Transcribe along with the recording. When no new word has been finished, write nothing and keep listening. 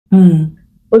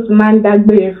ó ti máa ń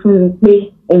dágbére fún mi pé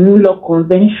òun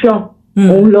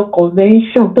lọ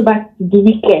convention tó bá ti di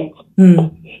weekend.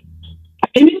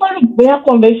 èmi máa rò bóyá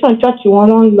convention church wọn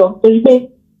ló ń lọ torí pé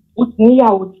ó ti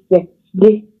níyàwó tiẹ̀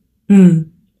lé.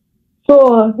 so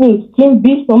mi kì í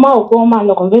bí mo máa rò pé wọ́n máa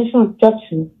lọ convention church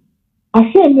mi.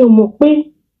 àṣé mi ò mọ̀ pé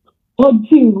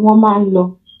ọdún wọn máa ń lọ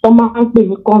wọ́n máa ń pè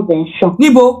ní convention.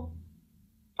 níbo?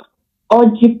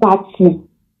 Orrgg party.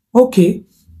 Okay.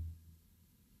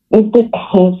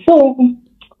 So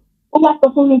ó wá sọ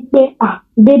fún mi pé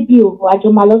baby o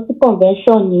àjọ máa lọ sí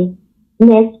convention ní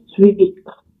next week.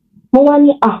 mo wá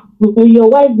ní your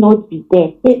wife not be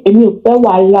there pé èmi ò fẹ́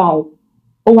wàhálà o.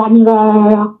 ó wá ní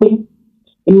rárá pé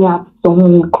èmi àti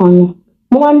tòun nìkan ni.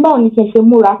 mo wá ní báwo ni kí n ṣe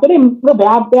múra pé èmi ló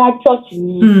bẹ̀rẹ̀ abẹ́ church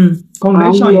ní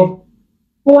convention yẹn.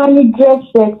 mo wá ní dress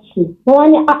sexy. mo wá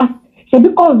ní ṣebí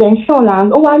convention là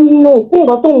ó wá nínú pé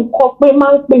nǹkan tó ń kọ pé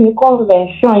máa ń pè ní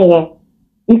convention yẹn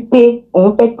wípé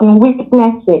òun fẹ́ kí n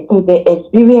witness it in the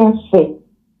experience it.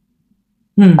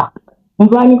 mo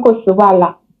bá ní kò sí wàhálà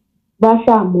bá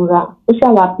ṣàmúra ó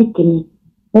ṣàwà pìkì mi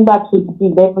nígbà tó di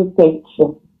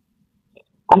 11:30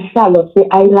 a ṣà lọ sí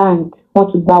island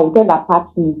wọ́n ti gba hotel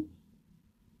apartment.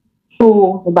 so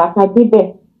ìgbà tá a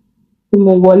débẹ̀ tí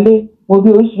mo wọlé mo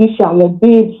rí oríṣiríṣi àwọn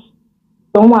babes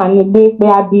tó wà nílé pé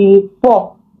a bí 4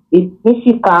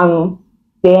 ìpínsì 5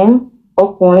 then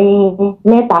ọkùnrin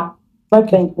 3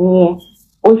 boyfriend yẹn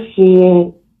ó ṣe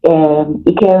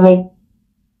ìkẹrin.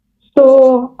 so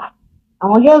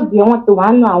àwọn girls yẹn wọ́n ti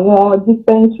wà nù àwọn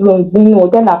different rooms nínú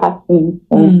hotel apartment.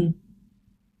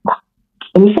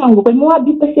 èmi ṣàwọn pé mo wá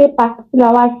bí pé ṣé pàṣẹ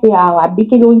la wá ṣe àbí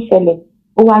kí ló ń ṣẹlẹ̀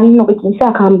ó wà nínú pé kì í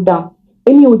ṣáà calm down.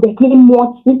 èmi ò dẹ̀ kí n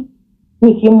mọtí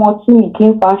mi kì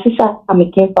í fa ṣíṣà mi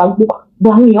kì í fa gbó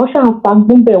àwọn èèyàn ṣáà ń fa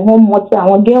gbóǹbẹ̀ wọ́n mọtí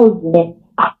àwọn girls yẹn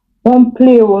wọ́n ń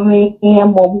play orin ìyẹn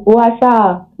mọ̀ gbogbo wa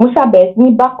ṣáà mo ṣàbẹ̀rẹ̀ sí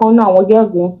ní bákan náà àwọn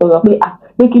girls yẹn sọ̀rọ̀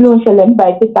pé kí ló ń ṣẹlẹ̀ nígbà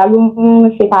pé ta ló ń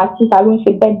ṣe pàṣẹ ta ló ń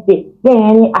ṣe birthday bẹ́ẹ̀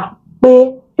yẹn ni pé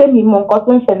sẹ́mi mọ nǹkan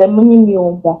tó ń ṣẹlẹ̀ mú ní mi ò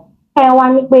mọ̀ ẹ wá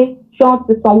ní pé ṣé wọ́n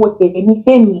ti sanwó tèlé ní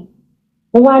sẹ́mi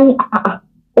mo wá ní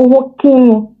owó kí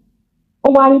ni ó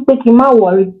wá ní pé kí n má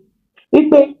wọrí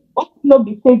wípé ó no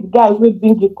be say the guy wey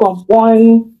bring you come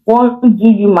wọ́n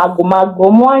give you mago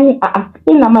mo wá ní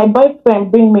na my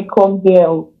boyfriend bring me come there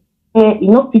o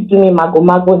you no fit do me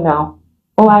mago now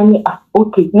ó wá ní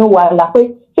okay no wahala pé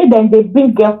ṣé dem dey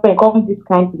bring girlfriend come this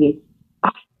kind place.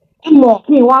 mo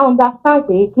kí n wá understand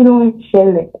pé kí ló ń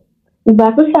ṣẹlẹ̀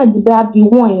ìgbà tó ṣàdìbẹ́ àbí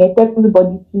wọ́n yẹn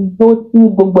everybody ti dó sí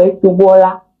gbogbo ẹ̀ ti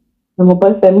wọ́ra ọmọ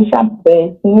boyfriend mi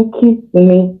ṣàbẹ̀rẹ̀ sí ní kiss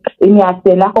mi èmi àti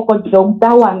ẹ̀ lákọ́kọ́ jọ dá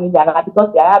wà ní yàrá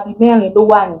because yàrá bíi 4 ló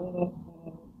wà ní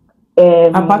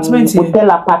hotel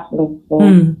apartment.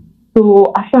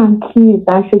 so aṣá ń kiss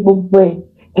à ń ṣe gbogbo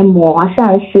ẹ̀ mọ̀ aṣá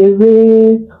ń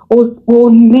ṣeré ó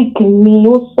lick mi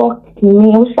ó suck mi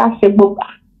ó ṣàṣe gbogbo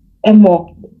ẹ̀ mọ̀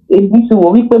èmi ti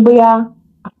wò wípé bóyá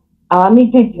àwa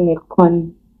méjèèjì nìkan ni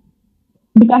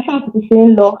bí aṣá ti ṣe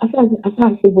ń lọ aṣá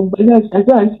ń ṣe gbogbo ẹ̀ náà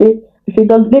aṣá ń ṣe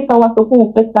dọ́gí létà wá sọ fún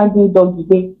òun fẹ́ sáájú dọ́gí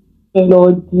dé ẹ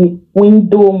lọ di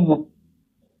wíńdò mọ̀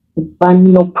ìbá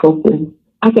no problem.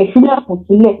 akẹ́sílẹ̀ kò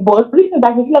sílẹ̀ but reason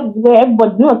that akẹ́sílẹ̀ kò sílẹ̀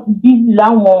everybody náà ti busy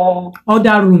láwọn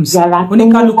other rooms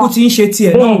oníkálukú ti ń ṣe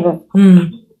tiẹ̀ náà.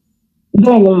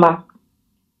 bẹ́ẹ̀ ni mà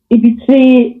ibi tí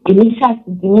èmi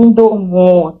ṣàtìdí wíńdò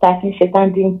mọ̀ tá a ti ṣe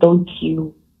sáájú dọ́gí o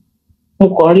mo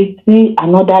kàn rí tí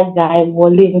another guy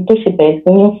wọlé ní tó ṣe bẹ̀rẹ̀ sí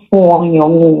ní fún ọyàn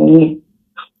mi nìyẹn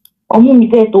ọmú mi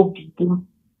dẹ́ tó bì gan.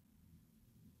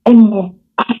 ẹ mọ̀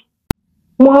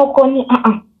wọ́n á kọ́ ní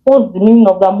what's the meaning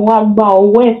of that mo wá gba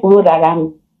owó ẹ̀ kúrò dára mi.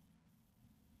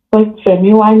 boyfriend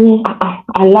mi wá ní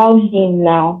allow him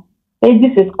now say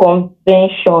this is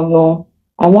convention o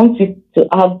I want you to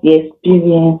have the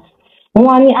experience. wọ́n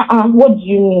wá ní what do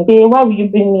you mean say why will you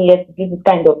bring me here to do this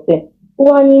kind of thing.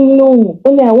 wọ́n wá ní no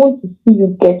only I want to see you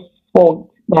get fucked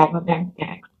by another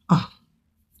guy.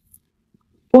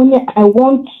 Only I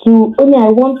want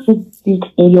to dig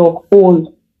in your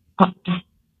hole.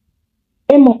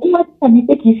 Emo, ó wá tàbí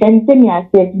pé kìí ṣe ẹni tẹ́mi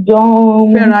àti ẹ̀jọ́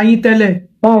fẹ́ra yín tẹ́lẹ̀.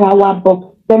 Bára wa bọ̀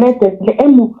tẹ́lẹ̀tẹ̀lẹ̀.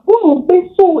 Emo, wọ́n mọ̀ pé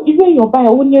so irú èèyàn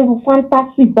báyìí ó ní irú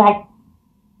fantasy báyìí.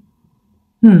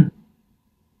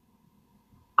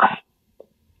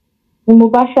 Ni mo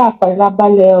bá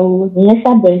ṣàfàlábalẹ̀ o, ìyẹn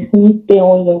ṣàbẹ̀rẹ̀ sí ní tẹ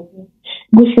ọyàn mi.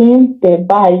 Bó ṣe ń tẹ̀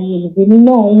báyìí èmi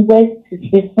náà ń wẹ́ẹ̀tì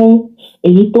sí fún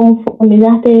èyí tó ń fún mi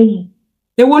látẹ̀yìn.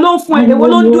 Èwo ló ń fún ẹ èwo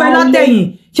ló ń dún ẹ látẹ̀yìn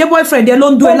ṣé boyfriend ẹ ló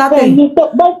ń dún ẹ látẹ̀yìn.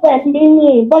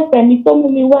 boyfriend mi tó mú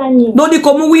mi wá ni. ló ní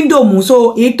kó mú window mú so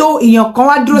èyí tó èèyàn kan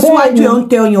wá dúró síwájú ẹ ń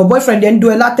tẹ ọyàn boyfriend ẹ ń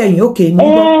dún ẹ látẹ̀yìn òkè ní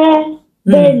gbọ́.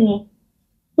 bẹ́ẹ̀ni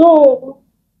so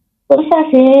ó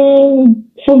ṣàṣe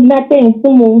fún mi látẹ̀yìn tí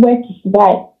mo ń wẹ́ẹ̀tì sí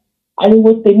báyìí ariwo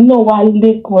tèmi náà wá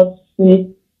lé kan sí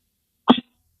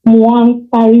mo wá ń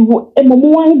pariwo mo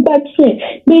wá ń gbàgbé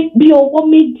pé bí ọwọ́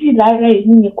méjì lára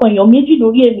èmi nìkan èèyàn méjì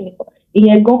lórí èmi nìkan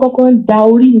ìyẹn gan kọ́kọ́ ń da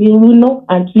orí mi rú náà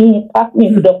àti Yinka mi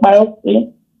ìgbọ́dọ̀ parọ́ pé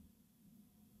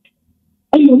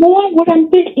mo wá ń wọ́n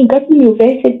pé nǹkan tí mi ò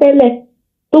fẹ́ ṣe tẹ́lẹ̀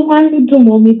tó wá ń dùn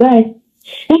mọ́ mi báyìí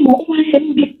ó wá ṣe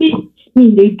ń bí pé mi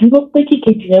lè dúró pé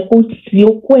kíkejì yẹn kó fi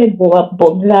okó ẹ̀ bọ̀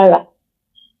mí lára.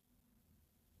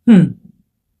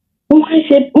 ó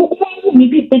wá wù mí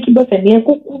bíi pé kí bọ́sẹ̀ yẹn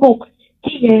kó kúrò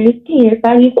kí yẹn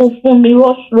sáré kó fún mi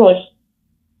rush.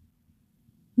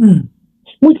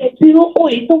 mo jẹ́ tí ó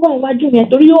èyí tó wà iwájú yẹn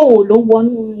torí òwò ló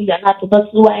wọnú yàrá tó bọ́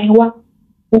sí wa yẹn wá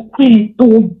òkú yìí tó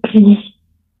bí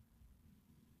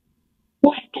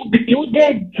wọ́n tóbi ó dẹ̀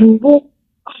dúró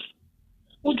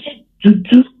ó dẹ̀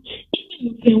dúdú ibi mi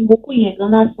fi ń wo kó yẹn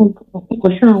gan lásán kò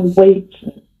ṣáà ń wọ ètò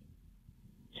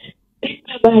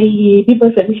nígbà báyìí bí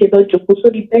bọ́sẹ̀ mi ṣe lọ jòkó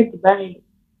sórí bẹ́ẹ̀dì báyìí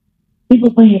bí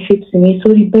bọ́bá yẹn ṣe tì mí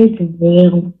sórí bẹ́ẹ̀dì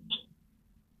nìyẹn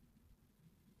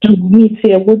ẹ̀wù mi ti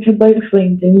ẹ̀ wojú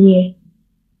boyfriend nìyẹn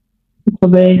mo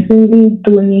bẹ̀rẹ̀ sí ní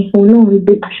doni òun náà ń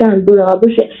gbé àṣà ń gbóra wa bó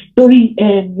ṣe torí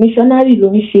missionary ló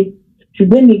ń ṣe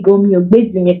ṣùgbọ́n mi gan mi ò gbé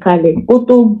ìdìyẹn kalẹ̀ kó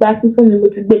tó gba sí fún mi mo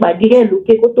ti gbé pàdé ẹ̀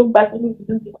lókè kó tó gba sí mi ti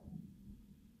dúdú.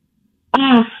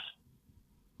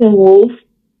 ẹ wò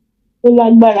ó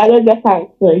lágbára lọ́jọ́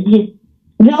àìsàn yìí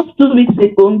just 2 weeks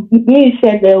ago ní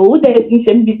ìṣẹ̀lẹ̀ ó dẹ̀ ti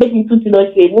ṣe níbi pé kí n tún ti lọ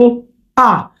ṣe mí.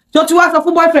 tó ti wá sọ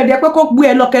fún boyfriend ẹ pé kó gbé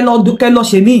ẹ lọ kẹ lọ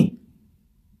ṣe mí.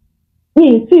 mi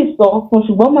ì tí ì sọ fún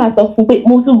ṣùgbọ́n màá sọ fún pé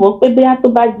mo tún wò ó pé bóyá tó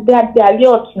bá di abẹ́ alẹ́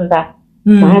ọ̀túnla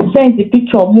màá send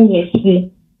picture mú yẹn sí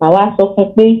màá wá sọ fún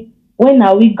pé when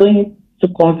are we going to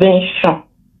convention.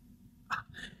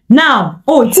 now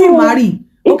tí marry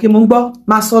okay mo ń gbọ́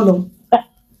máa sọ lọ.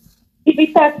 ibi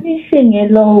tá a ti ń ṣe yẹn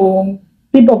lọ o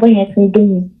bí bọ̀bọ̀ yẹn ti ń dún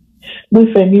mi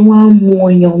boyfriend mi wá ń mu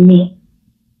ọyàn mi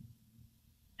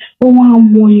ó wá ń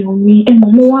mu ọyàn mi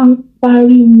mo wá ń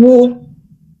pariwo.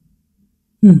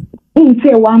 Nti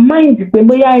ẹ̀ wá mind pé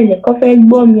bóyá ẹnìkan fẹ́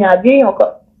gbọ́ mi àbí èèyàn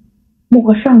kan mo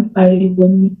kàn ṣáà ń pariwo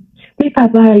ni níta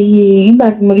báyìí nígbà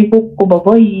tí mo rí kókó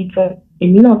bọ̀bọ̀ yìí dùn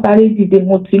èmi náà sáré dìde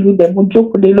mo ti lulẹ̀ mo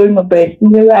jókòó lé lórí mo bẹ̀rẹ̀ sí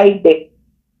ní ráìdẹ̀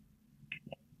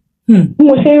bí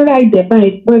mo ṣe ń ráìdẹ̀ báyìí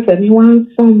pẹ́fẹ́ mi wá ń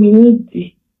sán mi nídìí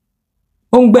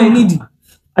ó ń gbẹ́ nídìí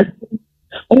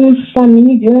ó ń sán mi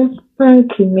nídìí ó ń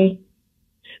spank mi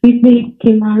wípé kí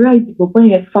n máa ráìdì bọ̀bọ̀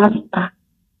yẹn faster.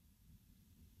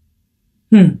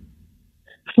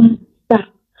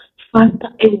 Fanta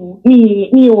ewu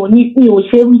mi ò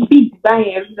ṣe speed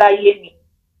báyẹn rí láyé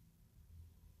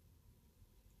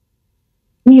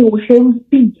mi ò ṣe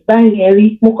speed báyẹn rí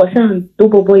mo kàn ṣáà tó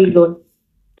bọ́bọ́ yìí lọ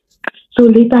so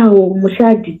later mo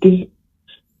ṣáà dìde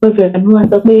bọ́bẹ̀ mi wá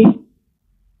sọ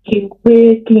pé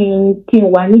kí n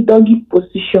wà ní doggy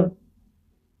position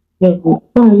ẹ̀wò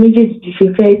báwọn méjèèjì ti ṣe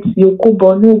fẹ́ ti okó bọ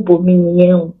ní òbò mi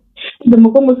nìyẹn o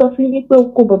ìgbìmọ̀ pé mo sọ fún yín pé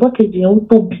okó bàbá kejì yẹn ń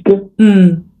tóbi gan.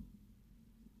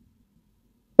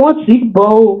 wọ́n ti bọ́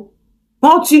o.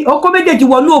 okó méjèèjì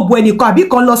wọnú òbò ẹnìkan àbí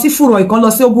kan lọ sí fùrọ̀ ìkan lọ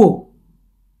sí òbò.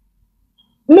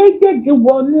 méjèèjì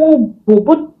wọnú òbò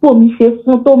bó tó mi ṣe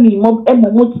fún tó mi mọ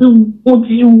mo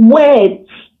ti wet.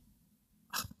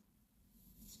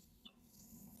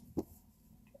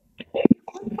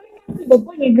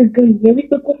 bàbá yẹn gangan ìyẹn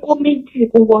wípé kókó méjì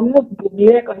kò wọnú òbò mi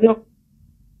lẹ́ẹ̀kan náà.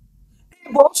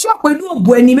 Ìbò ṣọ́pọ̀ inú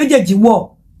òbò ẹni méjèèjì wọ̀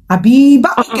àbí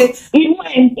báwo ke. inú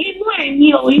ẹ̀ ní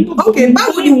o inú òbò mi.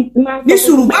 báwo ni ní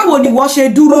sùúrù báwo ni wọ́n ṣe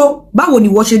dúró báwo ni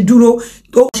wọ́n ṣe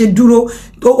dúró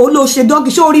ó lọ ṣe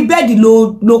dọ́gì ṣé orí bẹ́ẹ̀dì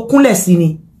ló kúnlẹ̀ sí ni.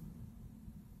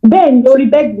 bẹ́ẹ̀ ni orí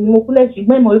bẹ́ẹ̀dì ni mo kúnlẹ̀ sí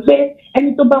gbọ́n mọ̀ wípé ẹni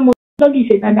tó bá mo dọ́gì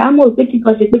ṣe dáadáa á mọ̀ pé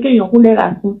kíkan ṣe pé kéèyàn kúnlẹ̀ rà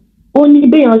fún ó ní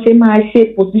béèyàn ṣe máa ṣe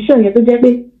pòsíṣàn yẹn tó jẹ́ pé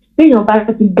béèyàn bá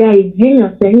ti ga ìdí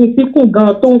èèyàn sẹ́yìn síkùn gan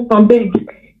tó ń kan bẹ́ẹ̀dì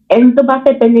ẹni tó bá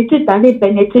fẹ́ penetrate á lè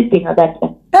penetrate èèyàn dáadáa.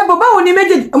 bò báwo ni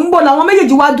méjèèjì ń bọ̀ làwọn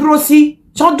méjèèjì wá dúró sí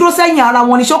ṣán dúró sẹ́yìn ara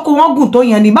wọn ni ṣọ́kó wọn gùn tó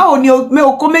yẹn ni báwo ni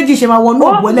okó méjì ṣe máa wọnú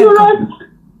òbò ẹlẹ́kan.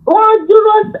 wọ́n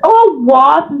dúró ó wọ̀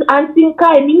ọ́ àǹtí Yinka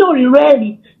èmi náà rí rẹ́ẹ̀rì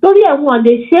lórí ẹ̀wọ̀n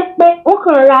lè ṣe pé ó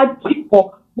kàn ra tìpọ̀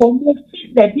pọ̀ mú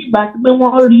sílẹ̀ bí ìgbà pé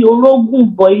wọ́n rí orógùn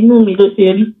bọ inú mi ló ṣe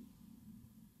rí.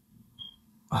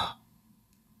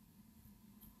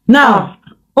 now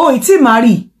ì tí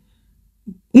marry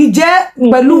ìjẹ́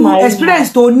pẹ̀lú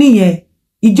experience tó níyẹn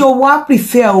ìjọ wa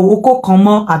prefer okó kan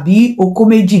mọ́ àbí okó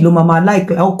méjì ló máa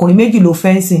like ọkùnrin méjì ló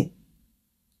fẹ́ǹsìn.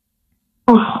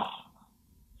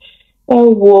 ẹ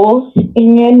wò ó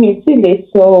ìyẹn mi sì lè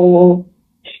sọ o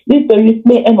nítorí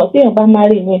pé ẹ mọ̀ téèyàn bá má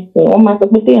rí nísìnyí wọ́n máa sọ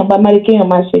pé téèyàn bá má rí kéèyàn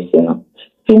máa ṣe ṣìnà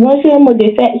ṣùgbọ́n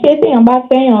ṣé téèyàn bá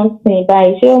fẹ́yàn sìn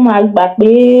báyìí ṣé ó máa gbà pé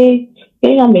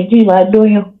kéèyàn méjì máa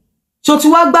dóyàn. ṣó ti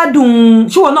wá gbádùn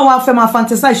ṣé wọn náà wá fẹ́ máa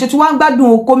fantasize ṣé ti wá gbádùn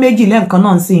okó méjì lẹ́ẹ̀kan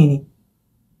náà sí ni.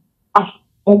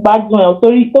 Mo gbádùn ẹ̀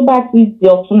torí tó bá ti di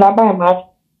ọ̀tún lábàá máa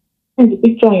send the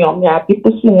picture yàn mi àbí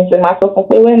pósí mi ṣe máa sọ fún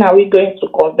pé when are we going to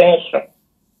convention?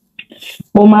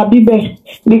 Mo máa bí bẹ́ẹ̀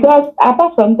because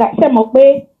apart from that ṣe mọ̀ pé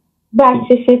bá a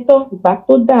ṣe tán ìgbà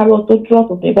tó dàárọ̀ tó drop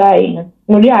mi báyìí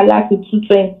mo rí àlá ti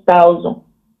 220,000.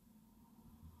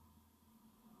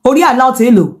 Orí àlá ọ̀tẹ̀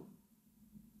èlò?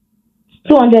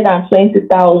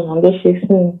 220,000 ló ṣe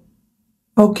fún mi.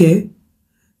 Okay.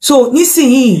 So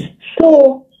nísìnyí. So.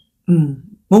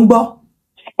 Mo ń gbọ́.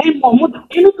 Ẹ mọ̀ mo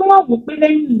inú tó wà wò pé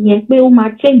lẹ́yìn yẹn pé ó máa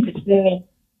change sí mi.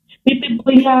 Bíbí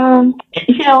bóyá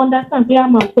iṣẹ́ understand pé a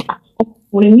máa tó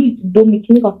ọkùnrin ní ìdúró mi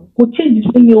kí nìkan kò change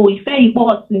sí mi o ìfẹ́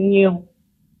ìpọ̀ sí mi o.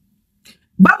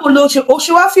 Báwo ló ṣe o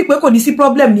ṣe wá fi pé kò ní sí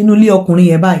problem nínú ilé ọkùnrin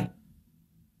yẹn báyìí?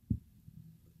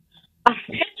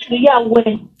 Ṣé ìyàwó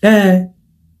ẹ̀?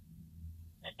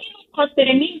 Kí ló kàn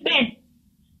tẹ̀lé ní bẹ́ẹ̀?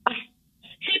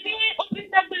 Ṣé bí ó ti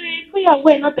dágbére fúyàwó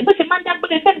ẹ̀ náà bó ṣe máa ń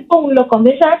dágbére fẹ́ni tó ń lọ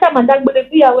convention ṣáà máa dágbére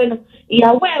fúyàwó ẹ̀ náà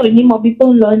ìyàwó ẹ̀ ò ní mọ ibi tó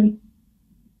ń lọ ni.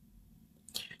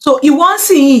 So ìwọ ń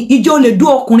sìn yín ìjọ lè dún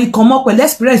ọkùnrin kan mọ́ pẹ̀lú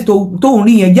experience tó ń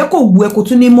rí yẹn jẹ́ kó wù ẹ́ kó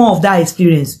tún ní more of that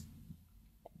experience.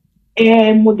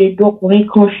 Mo lè dún ọkùnrin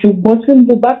kan ṣùgbọ́n tí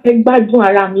mo bá fẹ́ gbádùn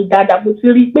ara mi dáadáa mo ti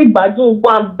rí i pé gbádùn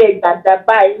wà ń bẹ dáadáa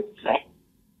báyìí.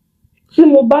 Tí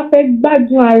mo bá fẹ́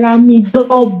gbádùn ara mi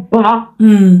dọ́gba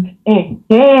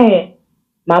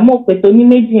màá mọ̀ pé tó ní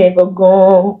méjì yẹn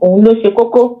gangan òun ló ṣe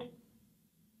kókó.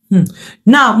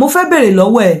 Now mo fẹ́ bèrè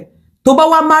lọ́wọ́ ẹ̀ tó bá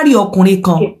wá márì ọkùnrin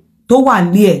kan tó wà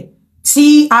nílé ẹ̀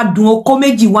tí adùn okó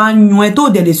méjì wá ń yun ẹ tó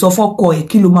dẹ̀ lè sọ fọ́kọ ẹ̀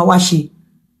kí ló máa wá ṣe?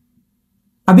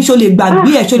 Àbí ṣó lè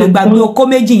gbàgbé ẹ̀ ṣó lè gbàgbé okó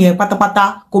méjì yẹn pátápátá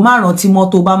kó má rántí mọ́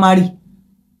tó bá márì?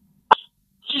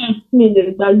 Mi lè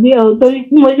gbàgbé ẹ̀ torí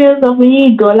bí mo ṣe ń sọ fún yín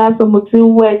ìgàn lásán mo ti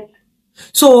ń wẹ̀.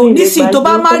 So nísìnyí tó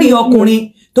bá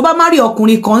márì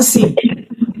ọkùnrin kan sìn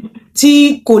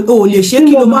tí kò o lè ṣe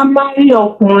kí ló máa márì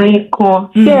ọkùnrin kan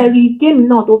ṣé ẹ rí géèmì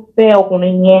náà tó fẹ́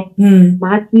ọkùnrin yẹn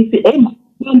màá ti fi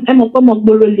ẹ mọ̀ pé mo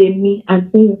gbòòrò lè mi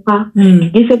àti Yinka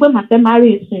kì í ṣe pé màá fẹ́ márì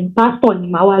ìsìn pásítọ̀ ni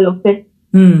màá wá lọ fẹ́.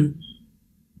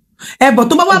 Ẹ̀bọ̀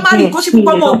tó bá wá márì kó sì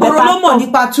púpọ̀ mọ̀ gbòòrò ló mọ̀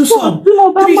nípa túsàn.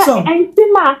 Ẹni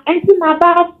tí màá bá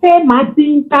fẹ́ màá ti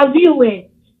interview ẹ̀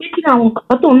pé kí ni àwọn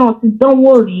nǹkan tó náà ti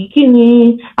dánwò rí kí ni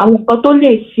àwọn nǹkan tó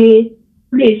lè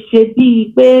ṣe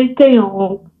bíi pé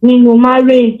kéèyàn nínú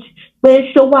marriage pé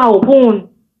ṣówà òbún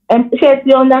ṣe ti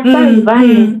understand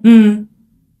báyẹn.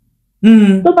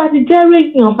 Tó bá ti jẹ́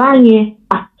réèyàn báyẹn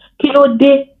kí ló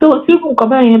dé tó tí nǹkan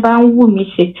báyẹn bá ń wù mí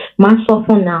ṣe máa sọ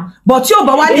fún náà. Bọ̀ tí ò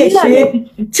bá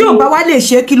wá lè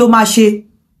ṣe kí ló máa ṣe?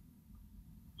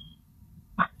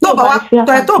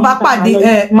 Tó bá pàdé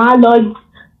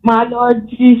máa lọ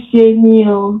jí ṣe ni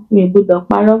o mi gbọ́dọ̀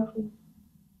parọ́ fún.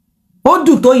 Ó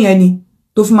dùn tó yẹn ni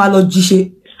tó fi máa lọ jí ṣe.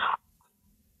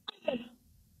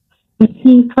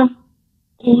 Nǹkan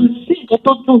kò sí ìjọ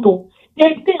tó dùn tó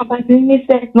téèyàn bá ti ní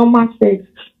sex normal sex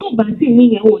tó bá sì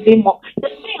níyẹn ò lè mọ̀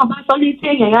téèyàn bá sọ létí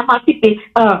èèyàn yá máa fi pé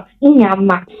ìyàn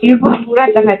mà irú ìfúra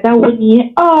dáadáa wo nìyẹn.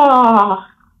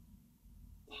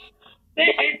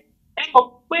 Ẹ mọ̀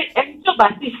pé ẹni tó bá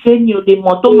sì ṣe ni ò lè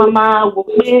mọ̀ tó máa wò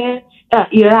pé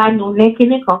ìranù ní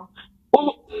kinní kan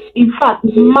in fact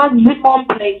maximum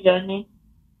pleasure ni.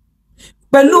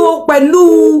 Pẹ̀lú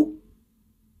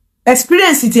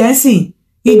experience tí ẹ ń sìn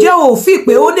ìjẹ́ ò fi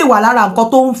pé ó lè wà lára nǹkan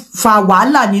tó ń fa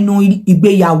wàhálà nínú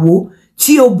ìgbéyàwó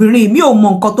tí obìnrin mi ò mọ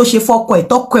nǹkan tó ṣe fọ́kọ ẹ̀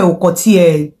tọ́kọ ẹ̀ òkọ tí ẹ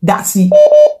dá sí.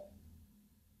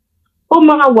 Ó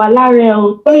máa wà lára ẹ̀ o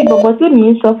torí bọ̀bọ̀ tí mi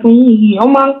ń sọ fún yín yìí ó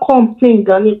máa ń complain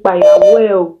gan nípa ìyàwó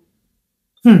ẹ̀ o.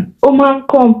 Ó máa ń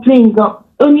complain gan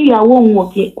ó ní ìyàwó òun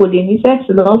kò lè ní sex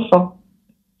lọ́sàn-án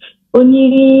ó ní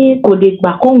kò lè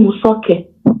gbà kóun sọ́kẹ̀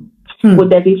kò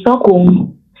dẹ̀ lè sọ́kọ̀ òun.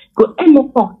 Ẹnu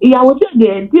kan ìyàwó tí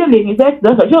ò lè ní sex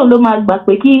lọ́sàn ṣé òun ló máa gbà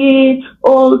pé kí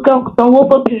ó sanwó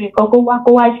fóbìnrin kan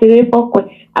kó wá ṣeré fọ́kọ ẹ̀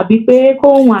àbí pé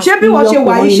kóun àti ṣé bí wọ́n ṣe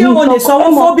wà yìí ṣé o lè sanwó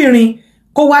fóbìnrin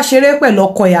kó wá ṣeré pẹ̀lú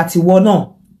ọkọ ẹ̀ àtiwọ́ náà?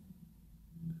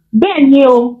 Bẹ́ẹ̀ ni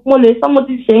o mo lè sọ mo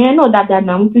ti ṣe yẹn náà dáadáa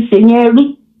náà mo ti ṣe yẹn rí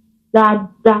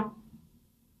dáadáa.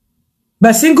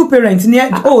 But single parent ni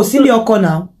sílé ọkọ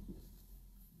náà.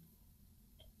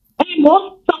 Mo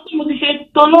sọ pé mo ti ṣe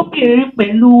tolóbìnrin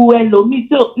pẹ̀lú ẹlòmíì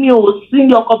tí mi ò sí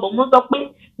ní ọkọ bọ̀ mo sọ pé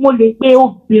mo lè pe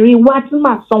obìnrin wá tí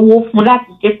màá sanwó fún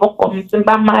láti jẹ́ kọ́kọ́ mi tí n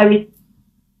bá máa rí.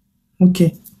 Ok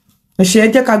ẹ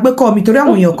jẹ́ ká gbé kọ́ mi torí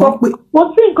àwọn èèyàn kan pé. Mo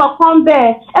sí nǹkan kan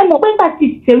bẹ́ẹ̀ ẹ mọ̀ pé nígbà tí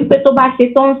ṣe wípé tó bá ṣe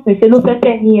tó ń sìn ṣe ló fẹ́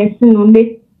fẹ́ ní ẹ sínú ilé.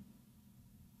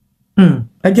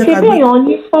 Ẹ jẹ́ ká gbé. Ṣé bí èèyàn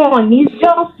ní fún ọ ní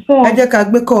just fún ọ. Ẹ jẹ́ ká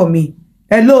gbé kọ́ mi.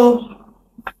 Hello.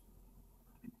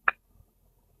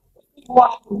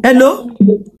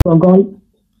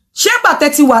 ṣé gbàtẹ́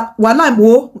ti wà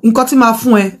láìwò nǹkan tí máa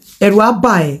fún ẹ ẹ̀rù á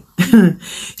bà ẹ́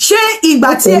ṣé ìgbà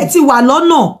tí ẹ ti wà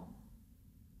lọ́nà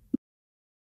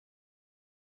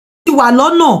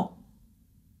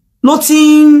ló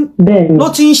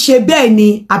ti ń ṣe bẹ́ẹ̀ ni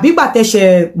àbí gbàtẹ́ ṣe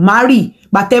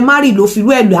márì ló fi rú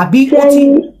ẹ̀ lò àbí ó ti.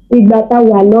 ìgbà tá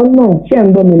wà lọ́nà ṣé ẹ̀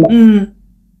ń gbọ́ mi lọ.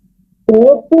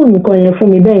 owó fún nǹkan yẹn fún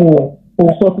mi bẹ́ẹ̀ yẹn kò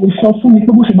sọ fún mi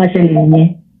pé bó ṣe máa ṣẹlẹ̀ nìyẹn.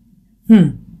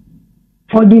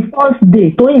 For the first day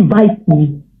tó invite me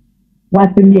wá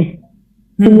sílẹ̀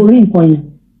tí mo rí nǹkan yẹn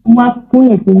wọ́n wá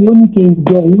kúnlẹ̀ fún mi ó ní kí n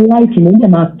jẹ òun láìsí ló ń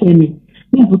dẹ̀ máa fẹ́ mi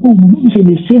ní ìsìnkú bí mo ṣe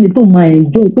lè ṣe é tó máa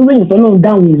enjoy pé wẹ́yìn tó lọ́run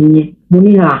dáhùn ìrìnyẹn mo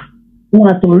ní wọn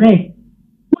àtọ̀rẹ́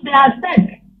mo dey accept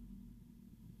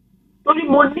torí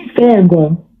mo nífẹ̀ẹ́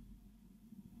gan.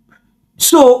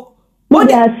 So mo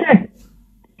dey accept.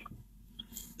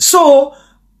 So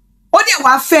ó dẹ̀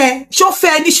wá fẹ́ ṣó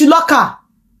fẹ́ ní ṣùlọ́kà.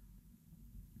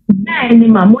 Bẹ́ẹ̀ ni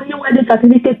màmú ní wedding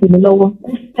certificate mi lọ́wọ́ ó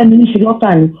fẹ́ mi ní ṣùlọ́kà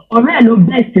ni ọ̀rẹ́ ẹ̀ ló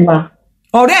bẹ́ẹ̀ sí wa.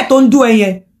 ọ̀rẹ́ ẹ̀ tó ń dún ẹ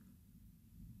yẹn.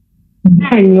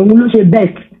 Bẹ́ẹ̀ ni òun ló ṣe bẹ́ẹ̀.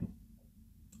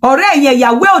 ọ̀rẹ́ ẹ̀ yẹn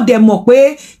ìyàwó ò dẹ̀ mọ̀ pé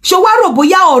ṣé wá rò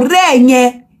bóyá ọ̀rẹ́ ẹ̀ yẹn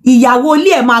ìyàwó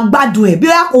ilé ẹ̀ máa gbádùn ẹ̀ bí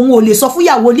òun ò lè sọ fún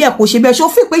ìyàwó ilé ẹ̀ kò ṣe bẹ́ẹ̀ ṣó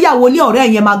fi pé ìyàwó ilé ọ̀rẹ́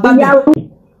ẹ̀ yẹn máa gbádùn ẹ̀.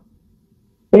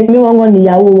 èmi wọn ni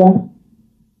ìyàwó wọn.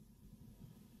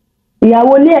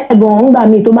 ìyàwó ilé ẹ̀gbọ́n ń gbà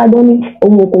mí tó bá dán ní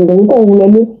òun kò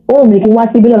lọlé òun mi kí n wá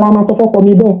síbí lọ́la máa sọ fọ́kọ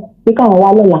mi bẹ́ẹ̀ pé káwọn wá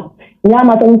lọ́la ìyá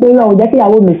máa sọ pé ìrọ̀rùn jẹ́ kí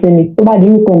ìyàwó mi sinmi tó bá di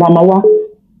nǹkan màmá wá.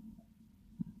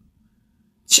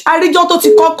 àríjọ tó ti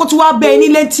kọ́kọ́ tí wàá bẹ ẹ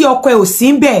nílé tí ọkọ ẹ ò sí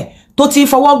ń bẹ̀ tó ti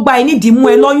fọwọ́ gba ẹ nídìí mú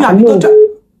ẹ lọ́yún àbí tó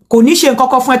kò ní ṣe nǹkan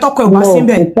kan fún ẹ tọkọ ẹ wá sí ń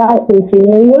bẹ̀. èsì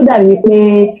yẹn yóò dàbí pé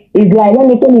ìgbà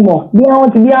ìlẹ́ni tó mi mọ̀ bí àwọn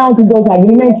ti jọ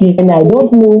agreement and I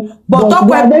don't know but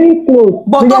we are very close.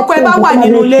 bọ̀tọ́kọ ẹ bá wà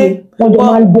nínú ilé wọ́n jọ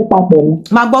máa ń gbé papọ̀ ni.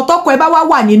 màgbọ́ tọkọ ẹ bá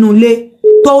wà nínú ilé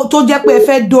tó jẹ́ pé ẹ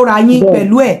fẹ́ dóra yín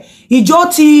pẹ̀lú ẹ̀ ìjọ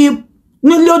ti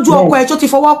lójú ọkọ ẹ tó ti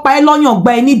fọwọ́ pa ẹ lọ́yàn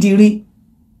gba ẹ nídìí rí.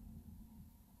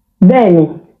 bẹ́ẹ̀ni.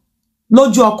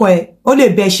 lójú ọkọ ẹ ó lè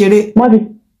bẹ ṣeré.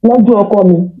 lójú ọkọ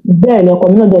mi bẹ́ẹ̀ ni ọkọ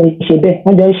mi náà jọ ṣe bẹ́ẹ̀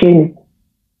wọ́n jọ ń ṣe ni.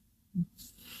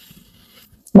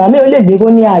 màmí ò lè dé kó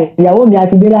ní ìyàwó mi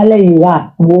àti dé lálẹ́ yìí wà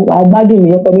wo agbádùn mi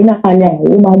ọkọ mi náà ní àwọn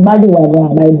ó máa gbádùn wà ní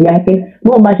àmà ìdí akẹ́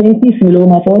bóun bá ṣe ń kíìsì mi lówó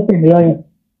máa fọwọ́ tẹ̀lé ọyàn.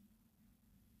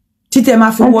 títẹ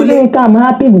máa fi wọlé. àti Yinka I'm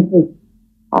happy with you.